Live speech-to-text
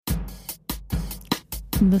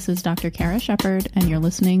This is Dr. Kara Shepard, and you're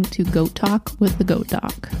listening to Goat Talk with the Goat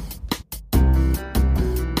Doc.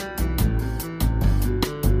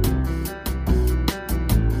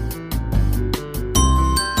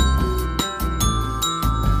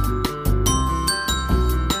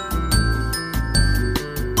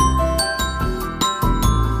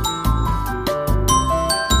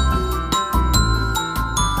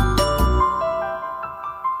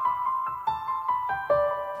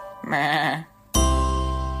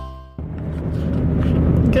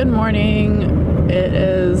 Good morning. It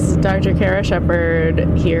is Dr. Kara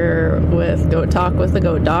Shepard here with Goat Talk with the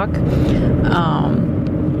Goat Doc.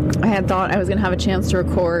 I had thought I was going to have a chance to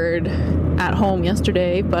record at home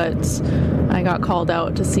yesterday, but I got called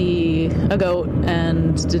out to see a goat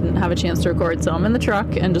and didn't have a chance to record, so I'm in the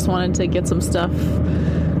truck and just wanted to get some stuff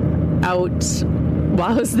out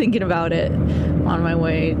while I was thinking about it on my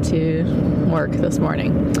way to work this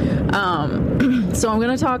morning. So I'm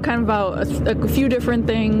going to talk kind of about a few different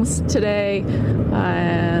things today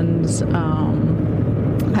and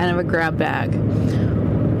kind of a grab bag.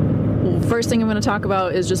 First thing I'm going to talk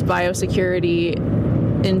about is just biosecurity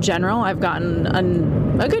in general. I've gotten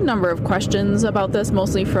a good number of questions about this,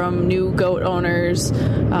 mostly from new goat owners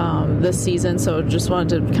this season, so just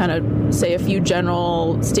wanted to kind of say a few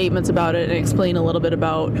general statements about it and explain a little bit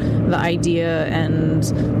about the idea and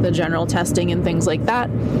the general testing and things like that.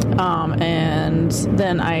 And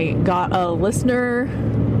then I got a listener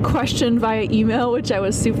question via email, which I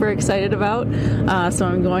was super excited about, so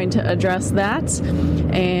I'm going to address that.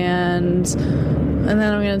 And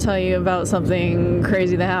then I'm going to tell you about something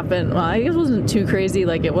crazy that happened. Well, I guess it wasn't too crazy.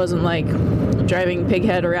 Like, it wasn't like driving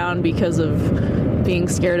Pighead around because of being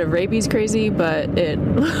scared of rabies crazy, but it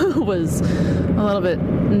was a little bit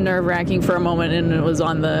nerve-wracking for a moment, and it was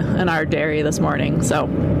in our dairy this morning. So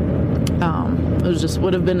it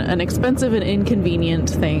would have been an expensive and inconvenient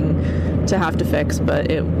thing to have to fix,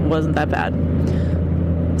 but it wasn't that bad.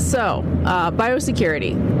 So,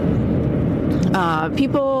 biosecurity.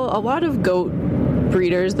 A lot of goat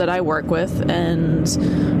breeders that I work with and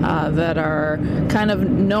that are kind of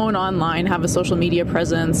known online, have a social media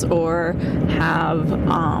presence, or have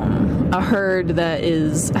a herd that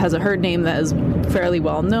has a herd name that is fairly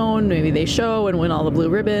well known. Maybe they show and win all the blue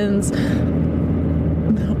ribbons,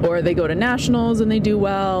 or they go to nationals and they do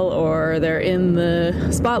well, or they're in the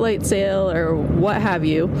spotlight sale, or what have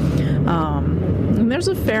you. And there's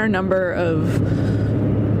a fair number of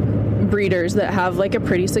breeders that have like a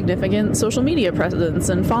pretty significant social media presence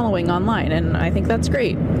and following online, and I think that's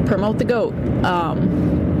great. Promote the goat.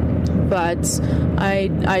 But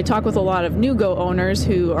I talk with a lot of new goat owners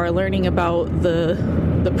who are learning about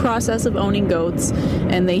the process of owning goats,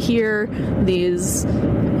 and they hear these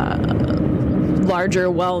larger,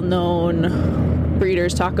 well-known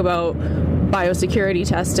breeders talk about biosecurity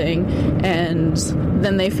testing, and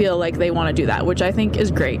then they feel like they want to do that, which I think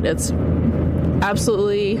is great. It's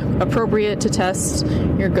absolutely appropriate to test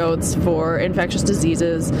your goats for infectious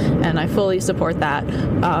diseases, and I fully support that.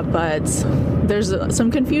 But there's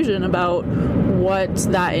some confusion about what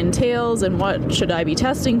that entails and what should I be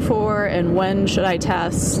testing for and when should I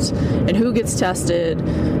test and who gets tested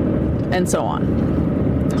and so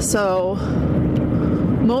on. So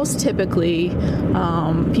most typically,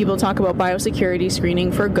 people talk about biosecurity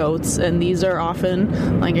screening for goats, and these are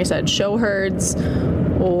often, like I said, show herds,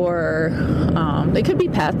 or they could be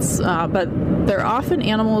pets, but they're often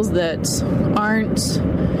animals that aren't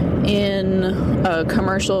in a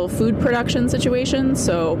commercial food production situation,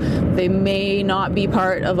 so they may not be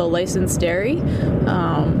part of a licensed dairy.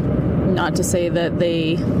 Not to say that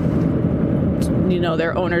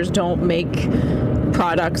their owners don't make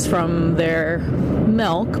products from their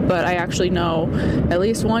milk, but I actually know at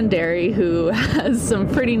least one dairy who has some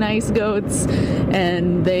pretty nice goats,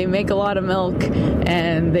 and they make a lot of milk,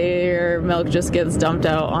 and their milk just gets dumped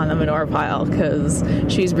out on the manure pile because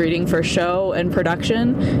she's breeding for show and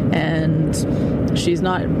production, and she's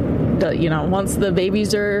not, once the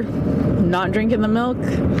babies are not drinking the milk,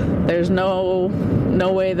 there's no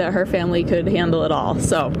way that her family could handle it all.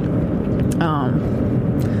 So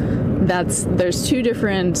there's two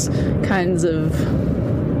different kinds of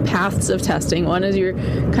paths of testing. One is your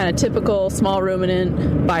kind of typical small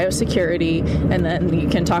ruminant biosecurity, and then you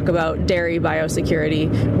can talk about dairy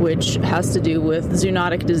biosecurity, which has to do with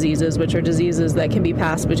zoonotic diseases, which are diseases that can be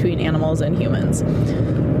passed between animals and humans.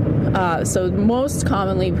 So most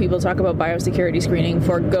commonly people talk about biosecurity screening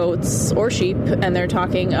for goats or sheep, and they're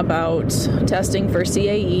talking about testing for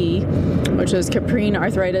CAE, which is caprine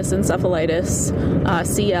arthritis encephalitis,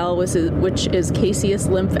 CL, which is caseous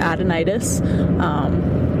lymphadenitis,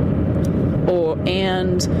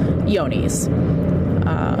 and Johne's.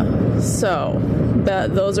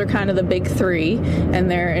 Those are kind of the big three, and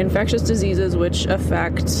they're infectious diseases which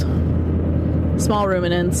affect small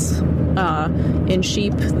ruminants. In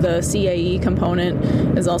sheep, the CAE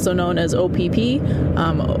component is also known as OPP,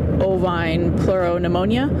 ovine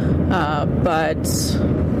pleuropneumonia, but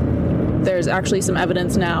there's actually some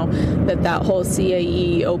evidence now that whole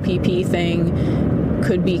CAE OPP thing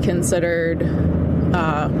could be considered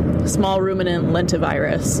small ruminant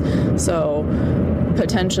lentivirus. So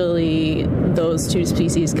potentially those two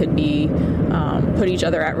species could be put each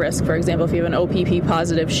other at risk. For example, if you have an OPP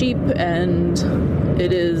positive sheep and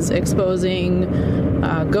it is exposing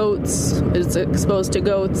goats, it's exposed to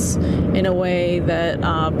goats in a way that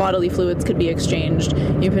bodily fluids could be exchanged,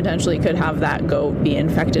 you potentially could have that goat be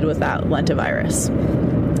infected with that lentivirus.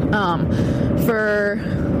 For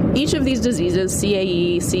each of these diseases,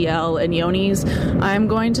 CAE, CL, and Johne's, I'm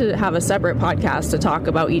going to have a separate podcast to talk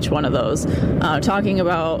about each one of those. Talking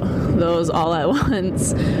about those all at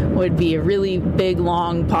once would be a really big,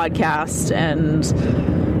 long podcast, and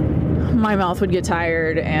my mouth would get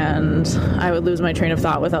tired and I would lose my train of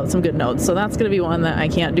thought without some good notes. So that's going to be one that I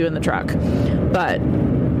can't do in the truck. But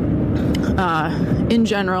in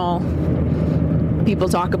general, people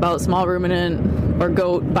talk about small ruminant or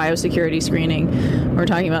goat biosecurity screening. We're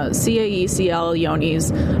talking about CAE, CL,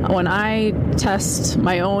 Johne's. When I test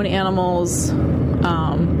my own animals,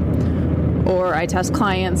 or I test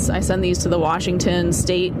clients, I send these to the Washington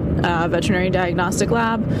State Veterinary Diagnostic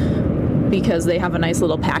Lab, because they have a nice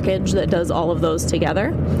little package that does all of those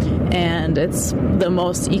together, and it's the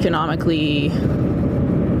most economically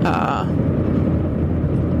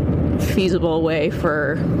feasible way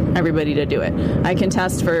for everybody to do it. I can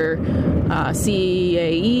test for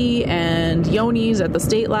CAE and Johne's at the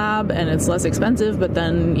state lab, and it's less expensive, but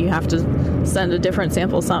then you have to send a different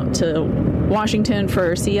sample to Washington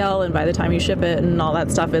for CL, and by the time you ship it and all that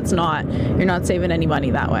stuff, you're not saving any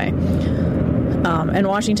money that way. And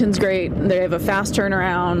Washington's great. They have a fast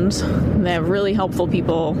turnaround. They have really helpful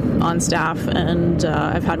people on staff, and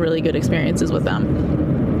I've had really good experiences with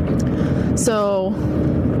them. So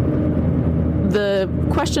the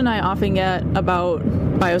question I often get about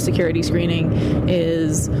biosecurity screening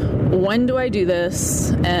is, when do I do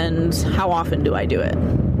this and how often do I do it?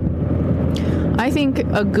 I think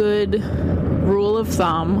a good rule of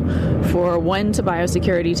thumb for when to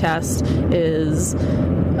biosecurity test is,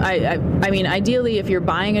 I mean, ideally, if you're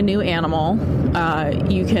buying a new animal,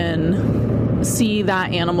 you can see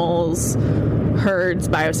that animal's herd's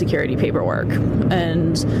biosecurity paperwork,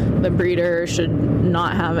 and the breeder should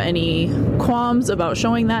not have any qualms about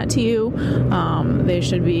showing that to you. They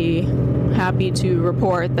should be happy to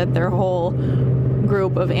report that their whole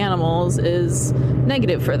group of animals is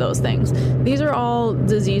negative for those things. These are all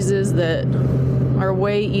diseases that are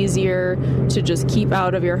way easier to just keep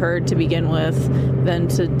out of your herd to begin with than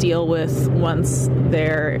to deal with once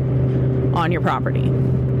they're on your property.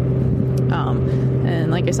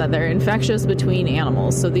 And like I said, they're infectious between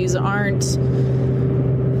animals, so these aren't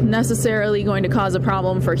necessarily going to cause a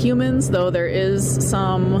problem for humans, though there is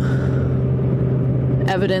some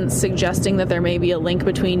evidence suggesting that there may be a link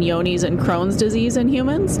between Johne's and Crohn's disease in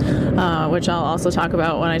humans, which I'll also talk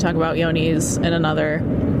about when I talk about Johne's in another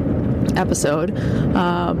episode.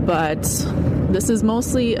 But this is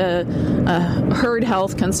mostly a herd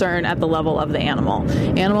health concern at the level of the animal.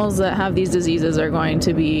 Animals that have these diseases are going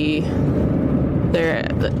to be,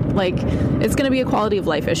 it's going to be a quality of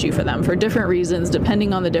life issue for them for different reasons,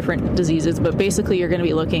 depending on the different diseases, but basically you're going to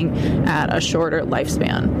be looking at a shorter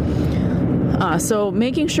lifespan. So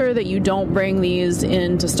making sure that you don't bring these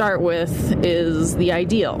in to start with is the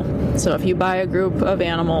ideal. So if you buy a group of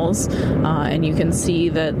animals and you can see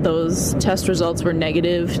that those test results were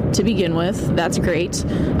negative to begin with, that's great.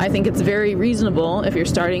 I think it's very reasonable, if you're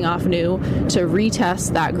starting off new, to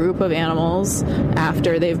retest that group of animals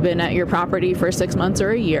after they've been at your property for 6 months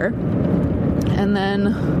or a year. And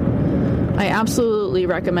then I absolutely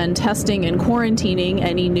recommend testing and quarantining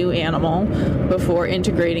any new animal before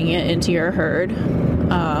integrating it into your herd,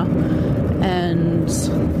 and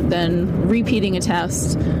then repeating a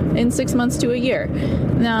test in 6 months to a year.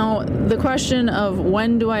 Now, the question of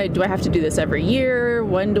when do I have to do this every year?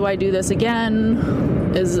 When do I do this again?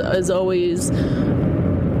 Is always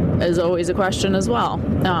a question as well.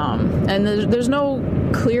 And there's no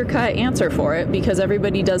clear-cut answer for it, because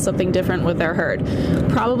everybody does something different with their herd.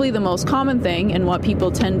 Probably the most common thing, and what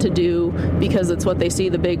people tend to do because it's what they see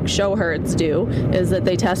the big show herds do, is that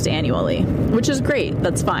they test annually, which is great.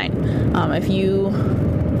 That's fine. If you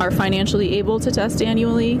are financially able to test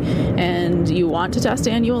annually and you want to test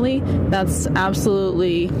annually, that's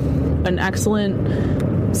absolutely an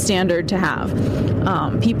excellent standard to have.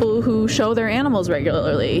 People who show their animals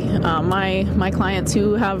regularly. My clients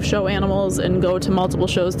who have show animals and go to multiple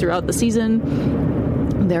shows throughout the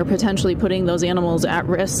season, they're potentially putting those animals at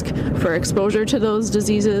risk for exposure to those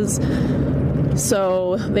diseases.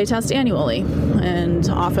 So they test annually, and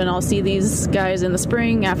often I'll see these guys in the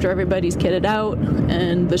spring after everybody's kitted out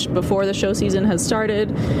and before the show season has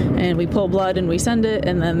started, and we pull blood and we send it,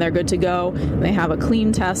 and then they're good to go. They have a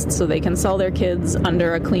clean test so they can sell their kids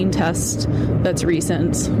under a clean test that's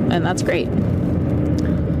recent, and that's great.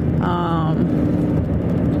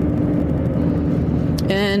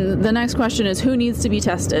 And the next question is, who needs to be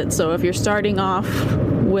tested? So if you're starting off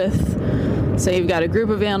with, say you've got a group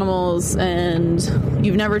of animals and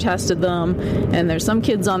you've never tested them, and there's some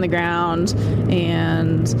kids on the ground,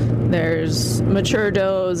 and there's mature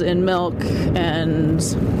does in milk and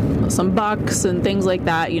some bucks and things like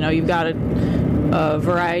that. You've got a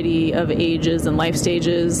variety of ages and life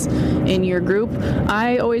stages in your group.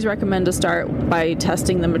 I always recommend to start by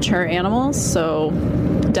testing the mature animals. So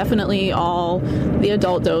definitely all the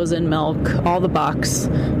adult does in milk, all the bucks,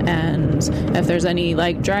 and if there's any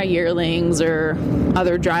like dry yearlings or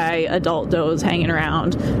other dry adult does hanging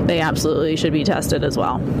around, they absolutely should be tested as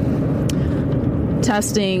well.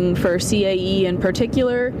 Testing for CAE in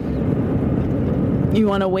particular, you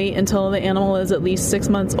want to wait until the animal is at least 6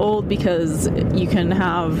 months old, because you can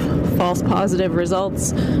have false positive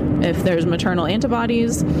results if there's maternal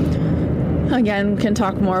antibodies. Again, can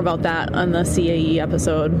talk more about that on the CAE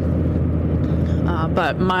episode.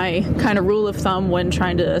 But my kind of rule of thumb when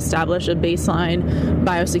trying to establish a baseline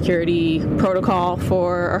biosecurity protocol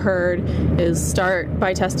for a herd is start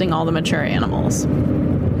by testing all the mature animals.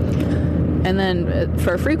 And then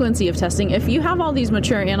for frequency of testing, if you have all these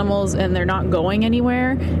mature animals and they're not going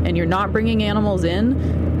anywhere and you're not bringing animals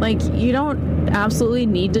in, like, you don't absolutely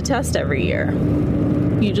need to test every year.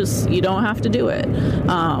 You don't have to do it.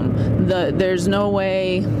 There's no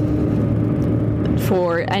way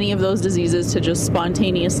for any of those diseases to just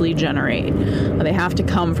spontaneously generate. They have to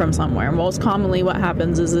come from somewhere. Most commonly what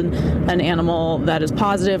happens is an animal that is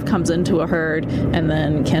positive comes into a herd and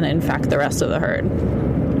then can infect the rest of the herd.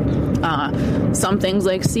 Some things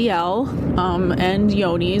like CL and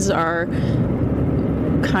yonis are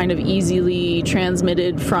kind of easily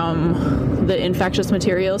transmitted from the infectious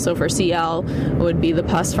material. So for CL, it would be the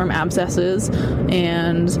pus from abscesses,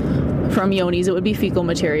 and from yonis, it would be fecal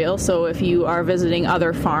material. So if you are visiting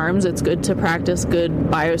other farms, it's good to practice good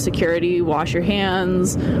biosecurity, wash your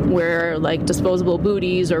hands, wear like disposable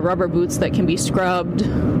booties or rubber boots that can be scrubbed,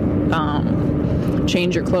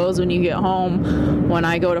 change your clothes when you get home. When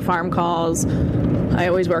I go to farm calls, I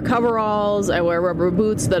always wear coveralls. I wear rubber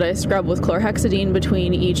boots that I scrub with chlorhexidine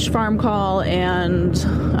between each farm call, and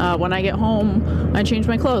when I get home, I change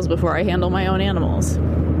my clothes before I handle my own animals.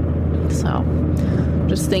 So,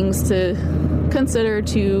 just things to consider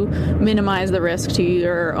to minimize the risk to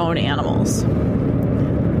your own animals.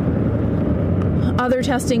 Other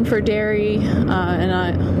testing for dairy,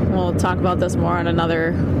 and we'll talk about this more on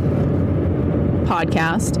another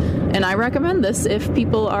podcast, and I recommend this if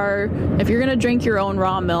you're going to drink your own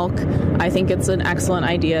raw milk. I think it's an excellent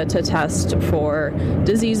idea to test for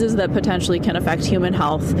diseases that potentially can affect human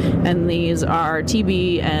health, and these are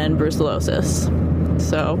TB and brucellosis.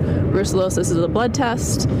 So brucellosis is a blood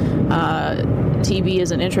test, TB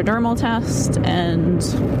is an intradermal test, and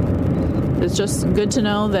it's just good to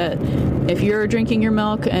know that if you're drinking your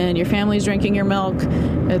milk and your family's drinking your milk,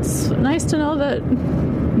 it's nice to know that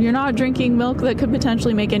you're not drinking milk that could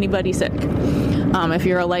potentially make anybody sick. If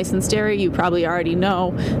you're a licensed dairy, you probably already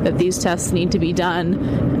know that these tests need to be done.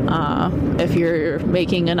 If you're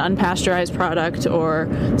making an unpasteurized product or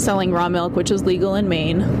selling raw milk, which is legal in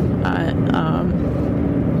Maine,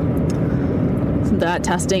 that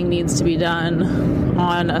testing needs to be done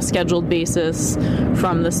on a scheduled basis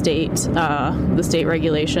from the state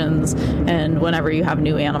regulations, and whenever you have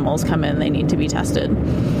new animals come in, they need to be tested.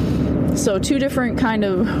 So two different kind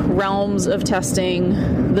of realms of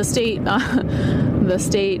testing: the state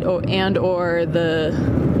and or the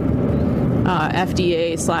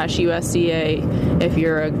FDA/USDA. If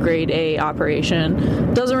you're a grade A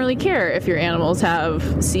operation, doesn't really care if your animals have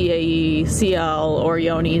CAE, CL, or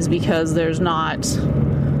yonis, because there's not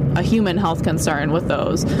a human health concern with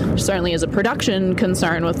those. There certainly is a production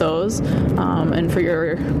concern with those, and for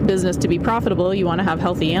your business to be profitable, you want to have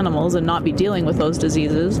healthy animals and not be dealing with those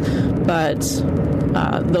diseases, but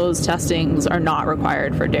those testings are not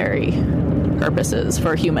required for dairy purposes,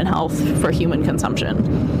 for human health, for human consumption.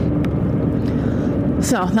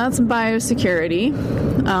 So that's biosecurity.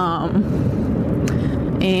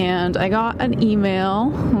 and I got an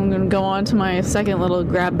email. I'm going to go on to my second little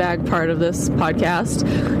grab bag part of this podcast.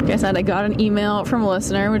 Like I said, I got an email from a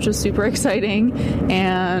listener, which was super exciting,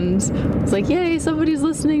 and it's like, yay, somebody's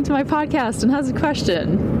listening to my podcast and has a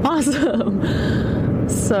question. Awesome.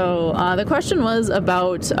 So the question was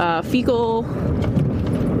about fecal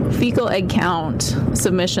egg count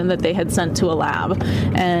submission that they had sent to a lab,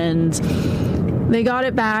 and they got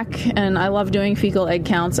it back, and I love doing fecal egg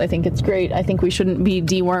counts. I think it's great. I think we shouldn't be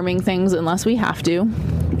deworming things unless we have to.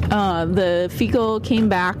 The fecal came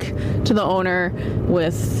back to the owner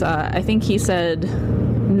with, I think he said,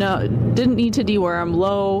 no, didn't need to deworm,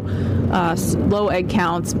 low egg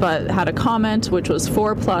counts, but had a comment which was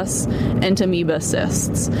 4+ entamoeba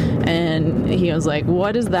cysts. And he was like,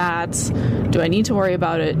 what is that? Do I need to worry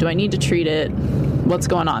about it? Do I need to treat it? What's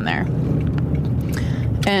going on there?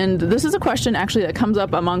 And this is a question actually that comes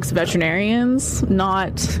up amongst veterinarians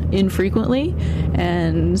not infrequently.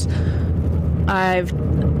 And I've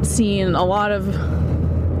seen a lot of,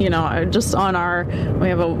 just on we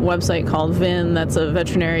have a website called VIN that's a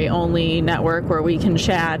veterinary only network where we can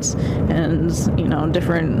chat and,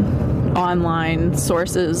 different online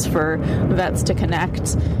sources for vets to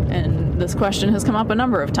connect. And this question has come up a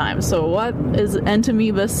number of times. So what is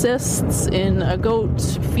entamoeba cysts in a goat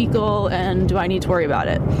fecal, and do I need to worry about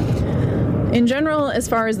it? In general, as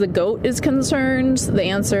far as the goat is concerned, the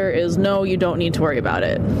answer is no, you don't need to worry about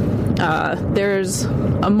it. There's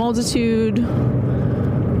a multitude,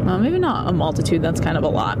 maybe not a multitude, that's kind of a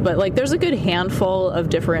lot, but there's a good handful of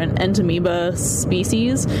different entamoeba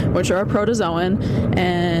species, which are a protozoan,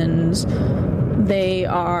 and they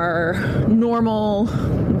are normal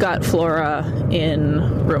gut flora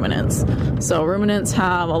in ruminants. So ruminants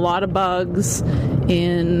have a lot of bugs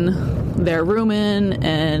in their rumen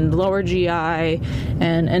and lower GI,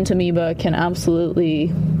 and entamoeba can absolutely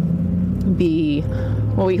be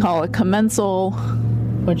what we call a commensal,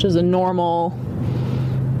 which is a normal,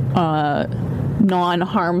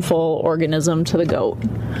 non-harmful organism to the goat.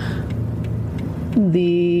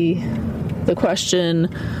 The question,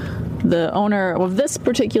 the owner of this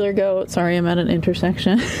particular goat, sorry, I'm at an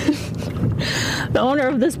intersection. The owner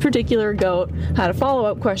of this particular goat had a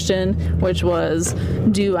follow-up question, which was,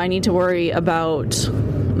 do I need to worry about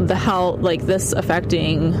the health, this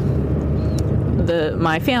affecting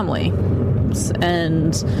my family?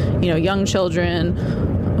 And, young children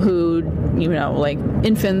who,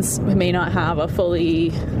 infants may not have a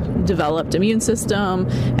fully developed immune system,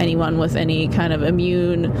 anyone with any kind of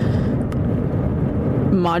immune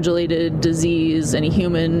modulated disease, any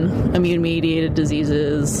human immune-mediated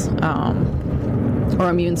diseases, or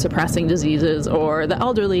immune-suppressing diseases, or the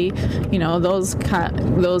elderly, those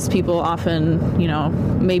people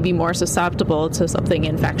often, may be more susceptible to something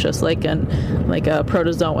infectious like a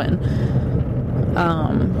protozoan.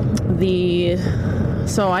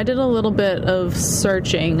 So I did a little bit of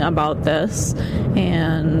searching about this,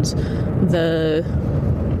 and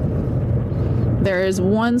there is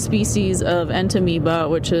one species of entamoeba,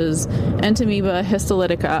 which is Entamoeba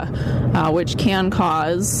histolytica, which can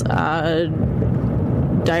cause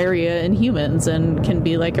diarrhea in humans and can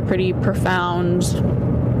be a pretty profound,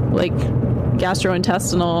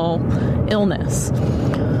 gastrointestinal illness.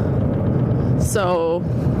 So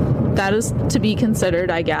that is to be considered,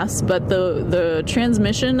 I guess, but the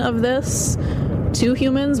transmission of this to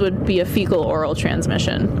humans would be a fecal-oral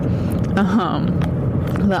transmission.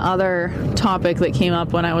 The other topic that came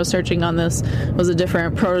up when I was searching on this was a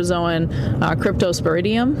different protozoan,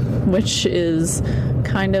 Cryptosporidium, which is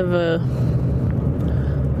kind of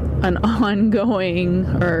an ongoing,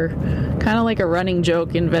 or kind of like a running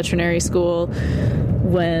joke in veterinary school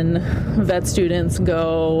when vet students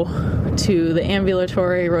go to the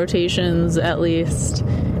ambulatory rotations, at least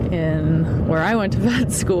in where I went to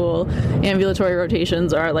vet school. Ambulatory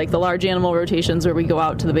rotations are the large animal rotations where we go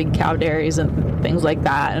out to the big cow dairies and things like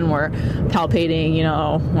that, and we're palpating,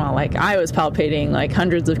 I was palpating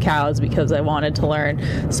hundreds of cows because I wanted to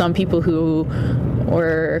learn. Some people who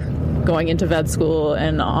were going into vet school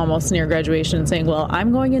and almost near graduation saying, well,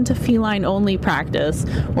 I'm going into feline only practice,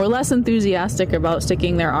 were less enthusiastic about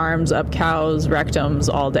sticking their arms up cows'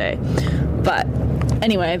 rectums all day. But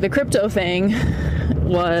anyway, the crypto thing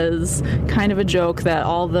was kind of a joke that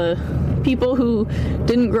all the people who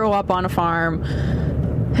didn't grow up on a farm,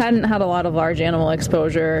 hadn't had a lot of large animal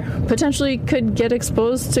exposure, potentially could get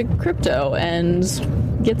exposed to crypto and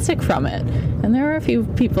get sick from it. And there were a few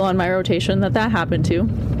people on my rotation that happened to.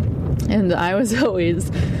 And I was always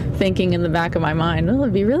thinking in the back of my mind, well,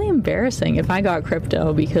 it'd be really embarrassing if I got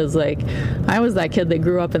crypto, because like I was that kid that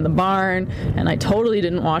grew up in the barn and I totally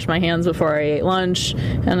didn't wash my hands before I ate lunch,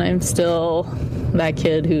 and I'm still that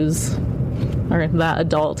kid or that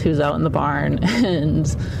adult who's out in the barn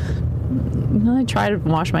and I try to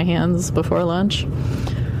wash my hands before lunch.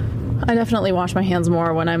 I definitely wash my hands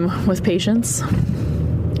more when I'm with patients.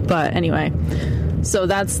 But anyway, so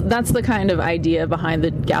that's the kind of idea behind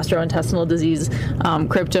the gastrointestinal disease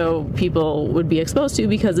crypto people would be exposed to,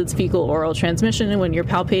 because it's fecal oral transmission, and when you're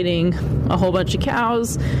palpating a whole bunch of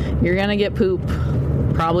cows, you're gonna get poop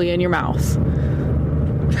probably in your mouth.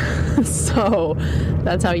 So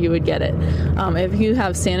that's how you would get it. If you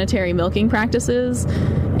have sanitary milking practices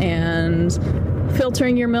and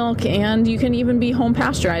filtering your milk, and you can even be home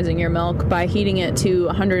pasteurizing your milk by heating it to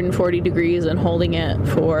 140 degrees and holding it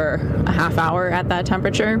for a half hour at that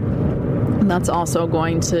temperature, that's also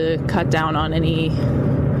going to cut down on any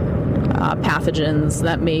pathogens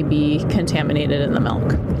that may be contaminated in the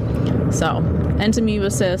milk. So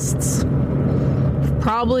entomoebicysts,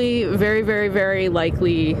 probably very, very, very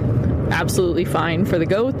likely absolutely fine for the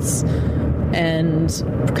goats, and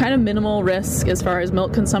kind of minimal risk as far as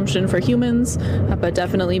milk consumption for humans, but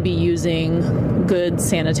definitely be using good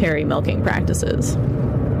sanitary milking practices.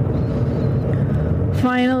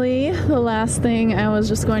 Finally, the last thing I was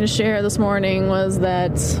just going to share this morning was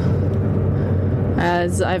that,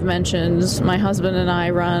 as I've mentioned, my husband and I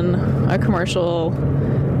run a commercial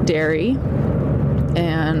dairy,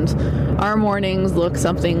 and our mornings look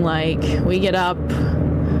something like we get up,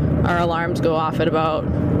 our alarms go off at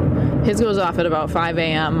his goes off at about 5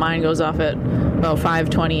 a.m., mine goes off at about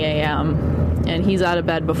 5:20 a.m., and he's out of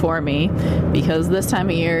bed before me, because this time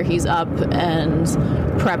of year he's up and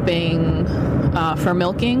prepping for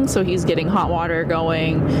milking, so he's getting hot water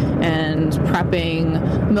going and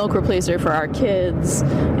prepping milk replacer for our kids,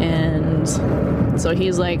 and so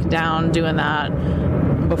he's like down doing that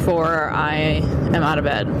before I am out of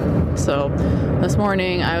bed. So this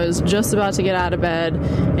morning I was just about to get out of bed,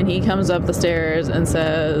 and he comes up the stairs and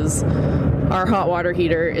says, our hot water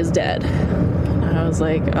heater is dead. And I was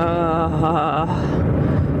like,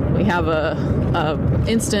 we have a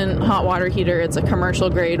instant hot water heater. It's a commercial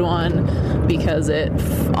grade one, because it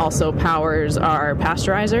also powers our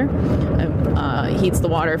pasteurizer. Heats the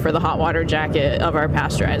water for the hot water jacket of our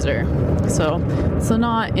pasteurizer. So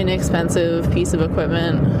not inexpensive piece of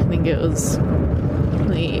equipment. I think it was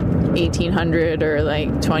like $1,800 or like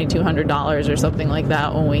 $2,200 or something like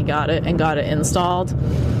that when we got it installed.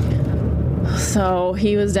 So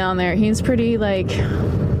he was down there. He's pretty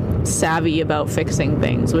savvy about fixing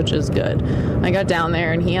things, which is good. I got down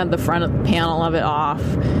there and he had the front panel of it off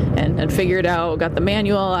and figured out, got the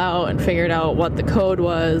manual out and figured out what the code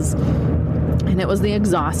was. And it was the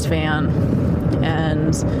exhaust fan.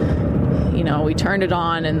 And we turned it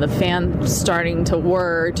on, and the fan starting to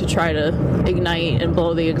whir to try to ignite and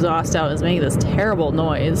blow the exhaust out is making this terrible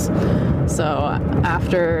noise. So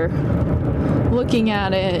after looking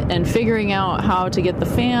at it and figuring out how to get the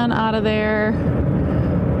fan out of there,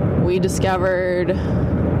 we discovered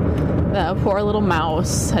that a poor little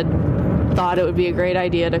mouse had thought it would be a great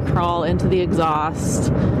idea to crawl into the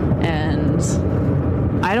exhaust, and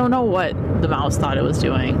I don't know what the mouse thought it was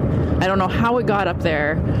doing. I don't know how it got up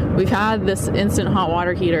there. We've had this instant hot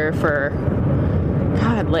water heater for,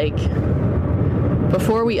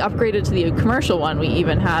 before we upgraded to the commercial one, we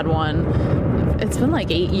even had one. It's been 8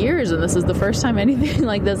 years, and this is the first time anything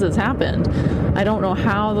like this has happened. I don't know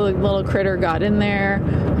how the little critter got in there.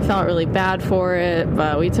 I felt really bad for it,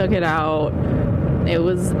 but we took it out. It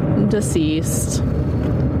was deceased.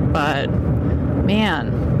 But,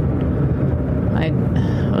 man,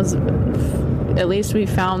 at least we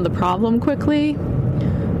found the problem quickly,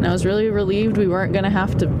 and I was really relieved we weren't going to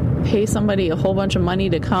have to pay somebody a whole bunch of money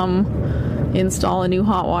to come install a new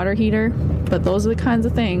hot water heater. But those are the kinds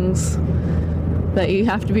of things that you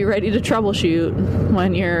have to be ready to troubleshoot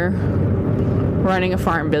when you're running a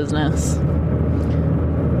farm business.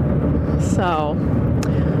 So,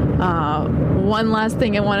 one last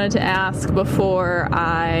thing I wanted to ask before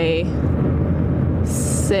I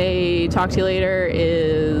talk to you later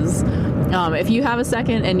is, if you have a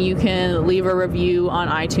second and you can leave a review on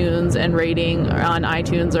iTunes and rating on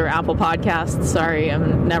iTunes or Apple Podcasts. Sorry,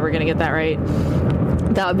 I'm never going to get that right.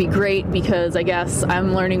 That would be great, because I guess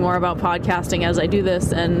I'm learning more about podcasting as I do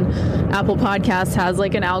this, and Apple Podcasts has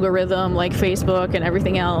an algorithm like Facebook and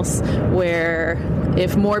everything else, where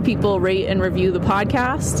if more people rate and review the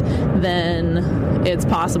podcast, then it's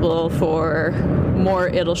possible for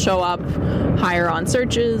it'll show up higher on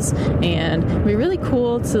searches, and it'd be really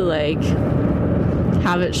cool to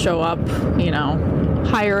have it show up,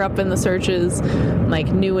 higher up in the searches, like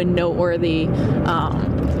new and noteworthy.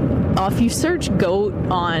 If you search GOAT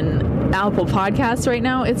on Apple Podcasts right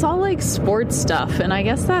now, it's all like sports stuff, and I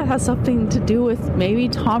guess that has something to do with maybe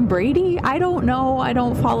Tom Brady. I don't know. I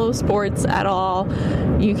don't follow sports at all.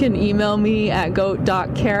 You can email me at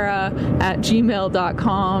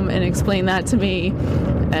goat.kara@gmail.com and explain that to me,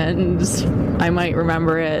 and I might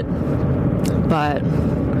remember it. But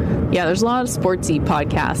yeah, there's a lot of sportsy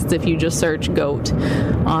podcasts if you just search GOAT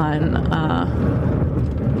on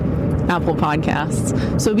Apple Podcasts.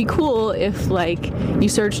 So it'd be cool if like you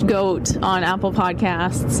searched GOAT on Apple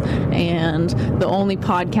Podcasts, and the only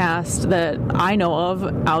podcast that I know of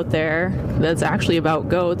out there that's actually about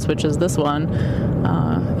goats, which is this one,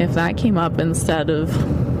 if that came up instead of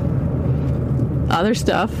other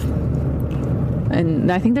stuff.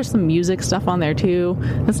 And I think there's some music stuff on there too.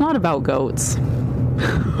 It's not about goats.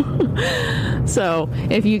 So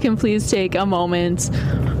if you can please take a moment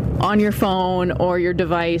on your phone or your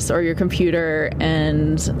device or your computer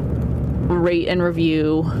and rate and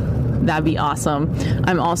review, that'd be awesome.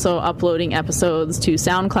 I'm also uploading episodes to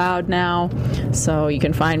SoundCloud now, so you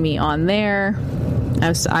can find me on there.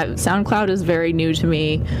 SoundCloud is very new to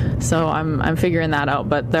me, so I'm figuring that out,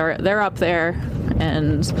 but they're up there,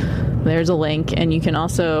 and there's a link, and you can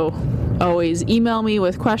also always email me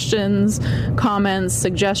with questions, comments,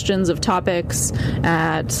 suggestions of topics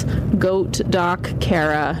at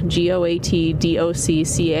goatdoccara,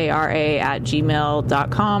 GOATDOCCARA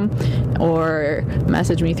 @gmail.com, or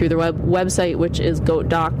message me through the website, which is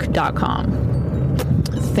goatdoc.com.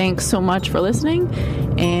 Thanks so much for listening,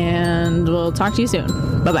 and we'll talk to you soon.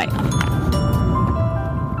 Bye-bye.